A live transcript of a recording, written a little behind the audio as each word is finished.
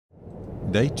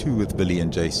Day 2 with Willie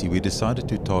and JC, we decided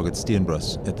to target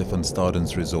Steenbras at the Van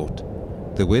Stadens resort.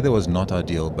 The weather was not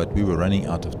ideal, but we were running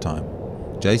out of time.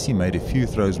 JC made a few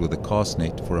throws with a cast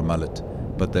net for a mullet,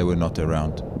 but they were not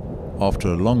around. After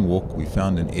a long walk, we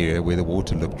found an area where the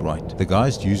water looked right. The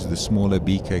guys used the smaller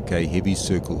BKK heavy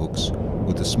circle hooks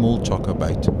with a small chocker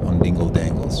bait on dingle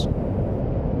dangles.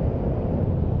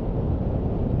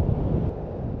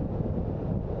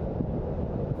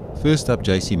 First up,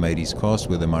 JC made his cast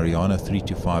with a Mariana 3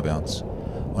 to 5 ounce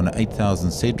on an 8000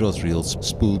 Cedros reel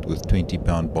spooled with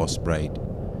 20-pound Boss braid.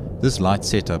 This light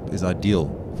setup is ideal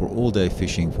for all-day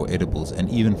fishing for edibles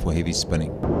and even for heavy spinning.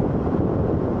 So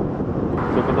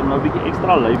ek het hom nou 'n bietjie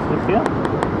ekstra lyf gegee.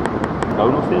 Ek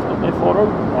hou nog steeds met my vorm.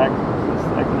 Ek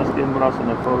het 'n Steenbras en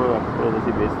 'n vorm, dit is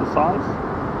die beste size.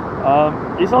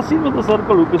 Jy sal sien met 'n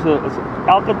sirkelhoek is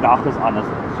elke dag is anders.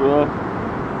 So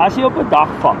as jy op 'n dag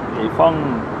vang, jy vang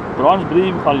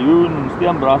bronsbream, galjoen,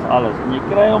 Steenbras, alles. En jy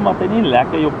kry hom omdat hy nie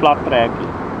lekker jou plat trek nie.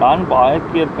 Dan baie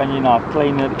keer kan jy na 'n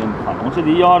kleiner een gaan. Ons het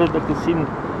die jaar het ek gesien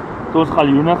toe ons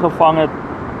galjoene gevang het.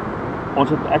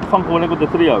 Ek vang gewoonlik met 'n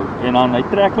trio en dan hy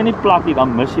trek my nie plat nie,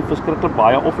 dan mis jy verskriklik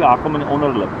baie of jy hak hom in die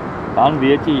onderlip. Dan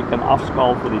weet jy kan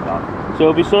afskaal vir die dag. So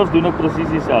op die surf doen ek presies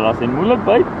dieselfde. As hy moeilik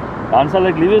byt, dan sal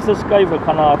ek liewer skuif. Ek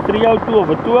gaan na 'n trio toe of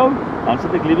 'n toe, dan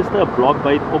sit ek liewer 'n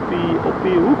blokbyt op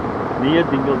die hoek, nie 'n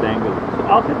dingle dangle. So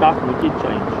elke dag moet jy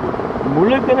change. Hoe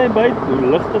moeiliker hy byt, hoe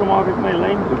ligter maak ek my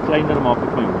lyn, hoe kleiner maak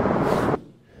ek my hoek.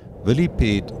 Willie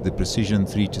paired the Precision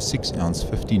 3 to 6 ounce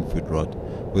 15-foot rod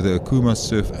with a Okuma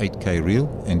Surf 8K reel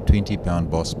and 20-pound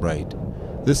Boss braid.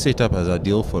 This setup is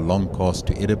ideal for long cast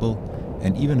to edible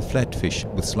and even flat fish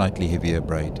with slightly heavier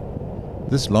braid.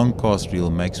 This long cast reel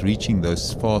makes reaching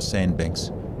those far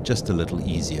sandbanks just a little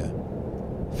easier.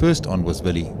 First on was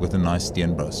Willie with a nice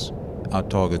Steenbras, our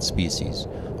target species.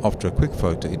 After a quick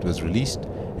photo it was released,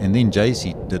 and then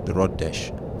JC did the rod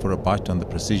dash for a bite on the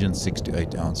Precision 6 to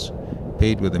 8 ounce,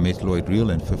 paired with a metalloid reel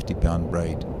and 50-pound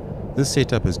braid. This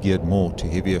setup is geared more to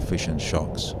heavier fish and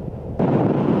sharks.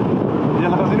 Jy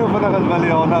gaan sien hoe vinnig is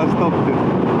Willie aan nou stop doen.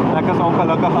 Ek is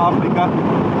ongelukkig Afrika.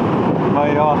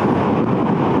 Maar ja,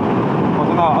 ons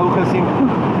het nou ou gesien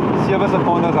 7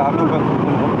 sekondes hardloop in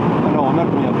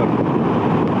 100 meter.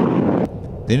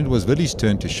 Then it was Willie's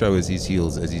turn to show us his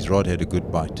heels as his rod had a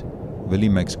good bite. Willie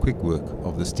makes quick work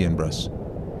of the Steenbras.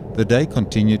 The day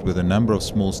continued with a number of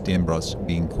small Steenbras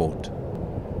being caught.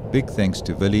 Big thanks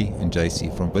to Willie and JC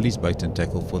from Willie's Bait and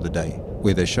Tackle for the day,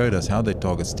 where they showed us how they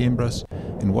target Steenbras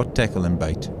and what tackle and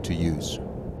bait to use.